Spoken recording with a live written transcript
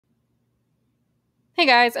Hey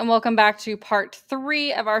guys, and welcome back to part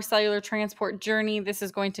 3 of our cellular transport journey. This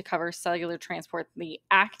is going to cover cellular transport, the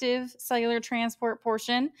active cellular transport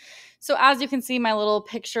portion. So as you can see my little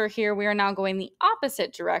picture here, we are now going the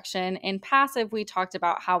opposite direction. In passive, we talked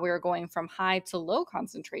about how we are going from high to low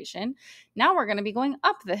concentration. Now we're going to be going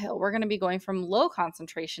up the hill. We're going to be going from low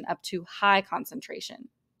concentration up to high concentration.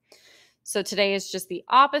 So today is just the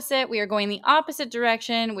opposite. We are going the opposite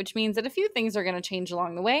direction, which means that a few things are going to change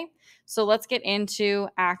along the way. So let's get into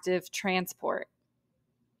active transport.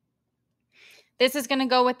 This is going to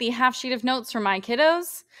go with the half sheet of notes for my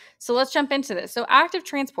kiddos. So let's jump into this. So active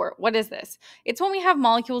transport, what is this? It's when we have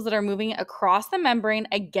molecules that are moving across the membrane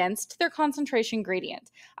against their concentration gradient.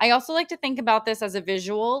 I also like to think about this as a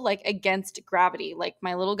visual, like against gravity, like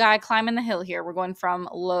my little guy climbing the hill here. We're going from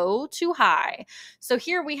low to high. So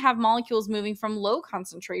here we have molecules moving from low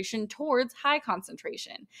concentration towards high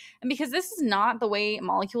concentration. And because this is not the way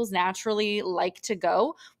molecules naturally like to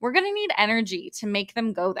go, we're going to need energy to make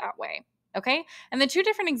them go that way. Okay, and the two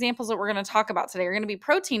different examples that we're going to talk about today are going to be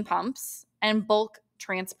protein pumps and bulk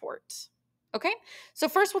transport. Okay, so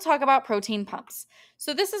first we'll talk about protein pumps.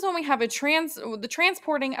 So this is when we have the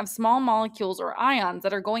transporting of small molecules or ions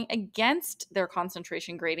that are going against their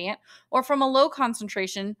concentration gradient or from a low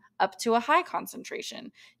concentration up to a high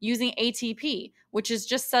concentration using ATP, which is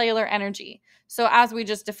just cellular energy. So as we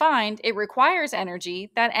just defined, it requires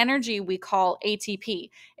energy. That energy we call ATP.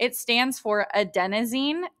 It stands for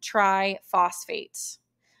adenosine triphosphate.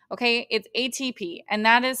 Okay, it's ATP, and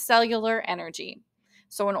that is cellular energy.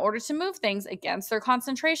 So in order to move things against their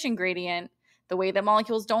concentration gradient, the way that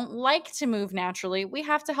molecules don't like to move naturally, we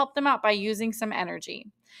have to help them out by using some energy.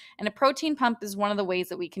 And a protein pump is one of the ways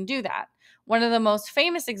that we can do that. One of the most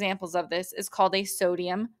famous examples of this is called a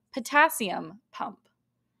sodium-potassium pump.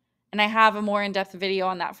 And I have a more in-depth video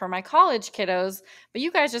on that for my college kiddos, but you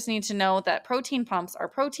guys just need to know that protein pumps are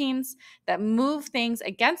proteins that move things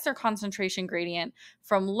against their concentration gradient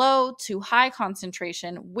from low to high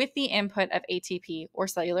concentration with the input of ATP or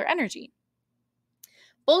cellular energy.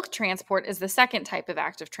 Bulk transport is the second type of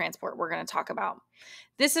active transport we're going to talk about.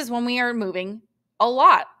 This is when we are moving a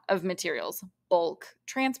lot of materials. Bulk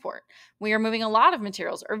transport. We are moving a lot of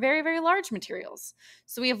materials or very, very large materials.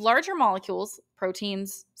 So we have larger molecules,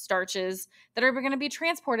 proteins, starches, that are going to be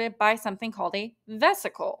transported by something called a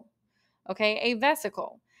vesicle. Okay, a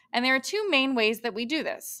vesicle. And there are two main ways that we do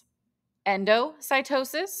this.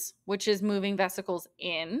 Endocytosis, which is moving vesicles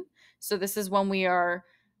in. So this is when we are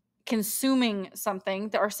consuming something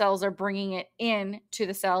that our cells are bringing it in to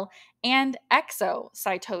the cell, and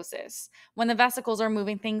exocytosis, when the vesicles are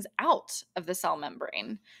moving things out of the cell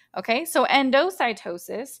membrane. Okay, so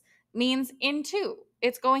endocytosis means into.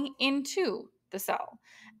 It's going into the cell.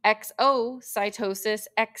 Exocytosis,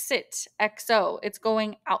 exit, exo. It's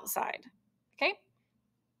going outside. Okay.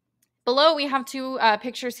 Below, we have two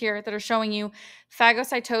pictures here that are showing you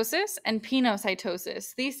phagocytosis and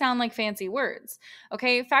pinocytosis. These sound like fancy words.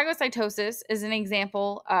 Okay, phagocytosis is an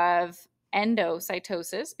example of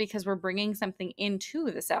endocytosis because we're bringing something into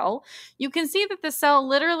the cell. You can see that the cell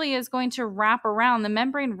literally is going to wrap around, the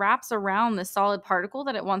membrane wraps around the solid particle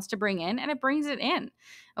that it wants to bring in, and it brings it in.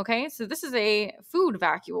 Okay, so this is a food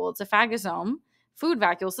vacuole. It's a phagosome. Food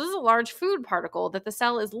vacuole. So this is a large food particle that the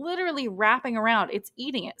cell is literally wrapping around. It's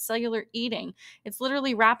eating it, cellular eating. It's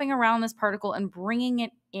literally wrapping around this particle and bringing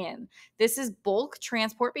it in. This is bulk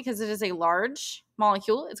transport because it is a large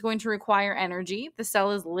molecule. It's going to require energy. The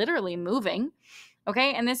cell is literally moving.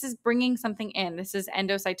 Okay, and this is bringing something in. This is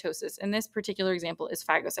endocytosis. And this particular example is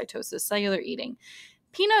phagocytosis, cellular eating.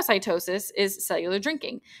 Pinocytosis is cellular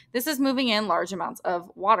drinking. This is moving in large amounts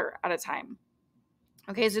of water at a time.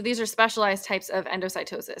 Okay, so these are specialized types of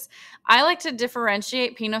endocytosis. I like to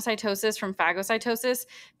differentiate pinocytosis from phagocytosis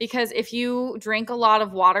because if you drink a lot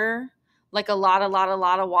of water, like a lot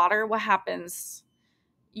of water, what happens?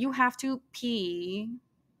 You have to pee.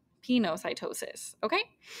 Pinocytosis, okay?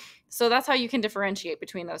 So that's how you can differentiate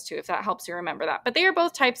between those two, if that helps you remember that. But they are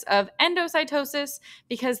both types of endocytosis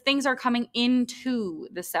because things are coming into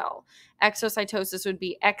the cell. Exocytosis would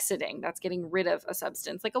be exiting. That's getting rid of a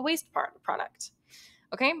substance, like a waste product.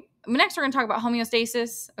 Okay, next we're going to talk about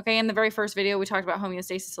homeostasis. Okay, in the very first video, we talked about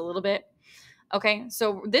homeostasis a little bit. Okay,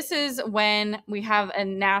 so this is when we have a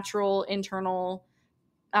natural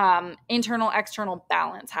internal-external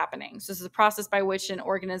balance happening. So this is a process by which an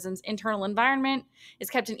organism's internal environment is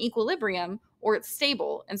kept in equilibrium or it's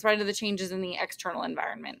stable in spite of the changes in the external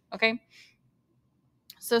environment. Okay.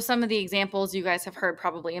 So some of the examples you guys have heard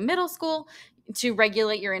probably in middle school, to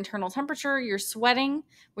regulate your internal temperature, your sweating,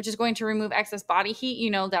 which is going to remove excess body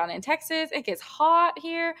heat. Down in Texas, it gets hot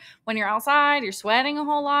here. When you're outside, you're sweating a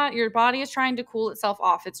whole lot. Your body is trying to cool itself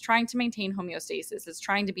off. It's trying to maintain homeostasis. It's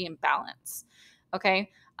trying to be in balance. Okay.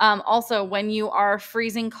 Also, when you are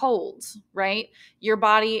freezing cold, right, your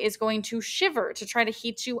body is going to shiver to try to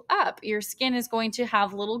heat you up. Your skin is going to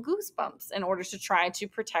have little goosebumps in order to try to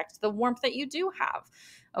protect the warmth that you do have.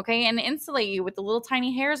 Okay, and insulate you with the little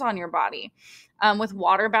tiny hairs on your body. With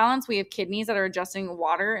water balance, we have kidneys that are adjusting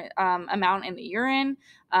water amount in the urine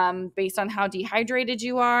based on how dehydrated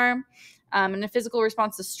you are. In a physical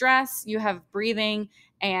response to stress, you have breathing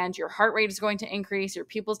and your heart rate is going to increase, your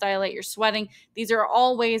pupils dilate, you're sweating. These are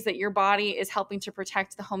all ways that your body is helping to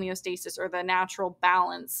protect the homeostasis, or the natural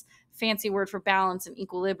balance, fancy word for balance and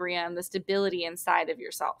equilibrium, the stability inside of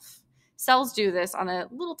yourself. Cells do this on a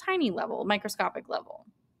little tiny level, microscopic level.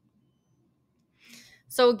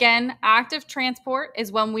 So again, active transport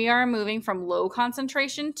is when we are moving from low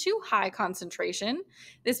concentration to high concentration.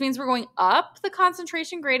 This means we're going up the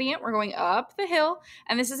concentration gradient, we're going up the hill,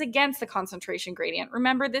 and this is against the concentration gradient.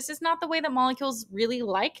 Remember, this is not the way that molecules really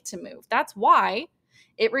like to move. That's why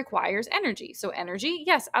it requires energy. So energy,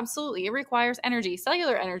 yes, absolutely, it requires energy.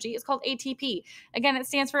 Cellular energy is called ATP. Again, it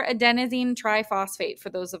stands for adenosine triphosphate,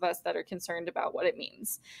 for those of us that are concerned about what it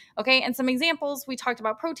means. Okay, and some examples, we talked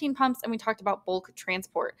about protein pumps and we talked about bulk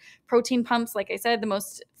transport. Protein pumps, like I said, the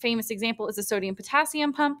most famous example is the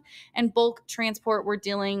sodium-potassium pump, and bulk transport, we're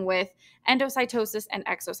dealing with endocytosis and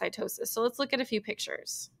exocytosis. So let's look at a few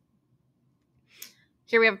pictures.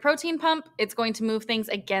 Here we have a protein pump. It's going to move things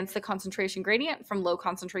against the concentration gradient from low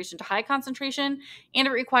concentration to high concentration, and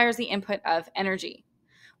it requires the input of energy.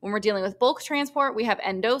 When we're dealing with bulk transport, we have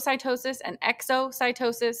endocytosis and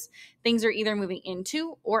exocytosis. Things are either moving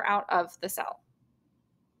into or out of the cell.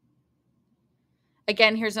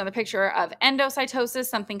 Again, here's another picture of endocytosis,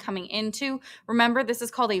 something coming into. Remember, this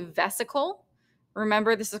is called a vesicle.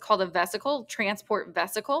 Remember, this is called a vesicle, transport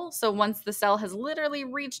vesicle. So once the cell has literally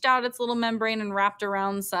reached out its little membrane and wrapped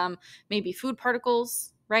around some maybe food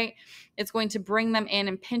particles, right, it's going to bring them in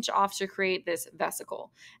and pinch off to create this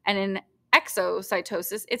vesicle. And in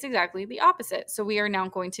exocytosis, it's exactly the opposite. So we are now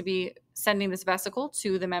going to be sending this vesicle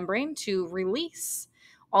to the membrane to release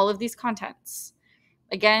all of these contents.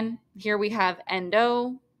 Again, here we have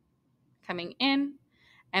endo coming in,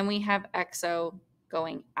 and we have exo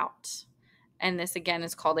going out. And this again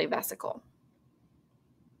is called a vesicle.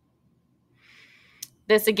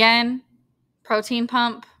 This again, protein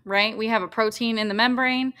pump, right? We have a protein in the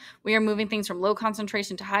membrane. We are moving things from low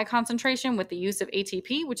concentration to high concentration with the use of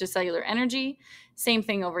ATP, which is cellular energy. Same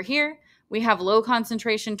thing over here. We have low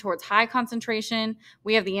concentration towards high concentration.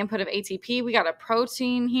 We have the input of ATP. We got a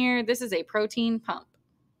protein here. This is a protein pump.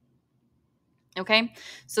 Okay,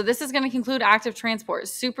 so this is going to conclude active transport.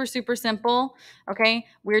 Super, super simple. Okay,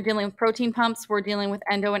 we're dealing with protein pumps. We're dealing with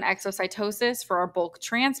endo and exocytosis for our bulk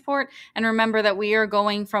transport. And remember that we are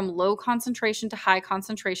going from low concentration to high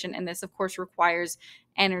concentration. And this, of course, requires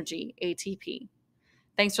energy, ATP.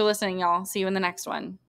 Thanks for listening, y'all. See you in the next one.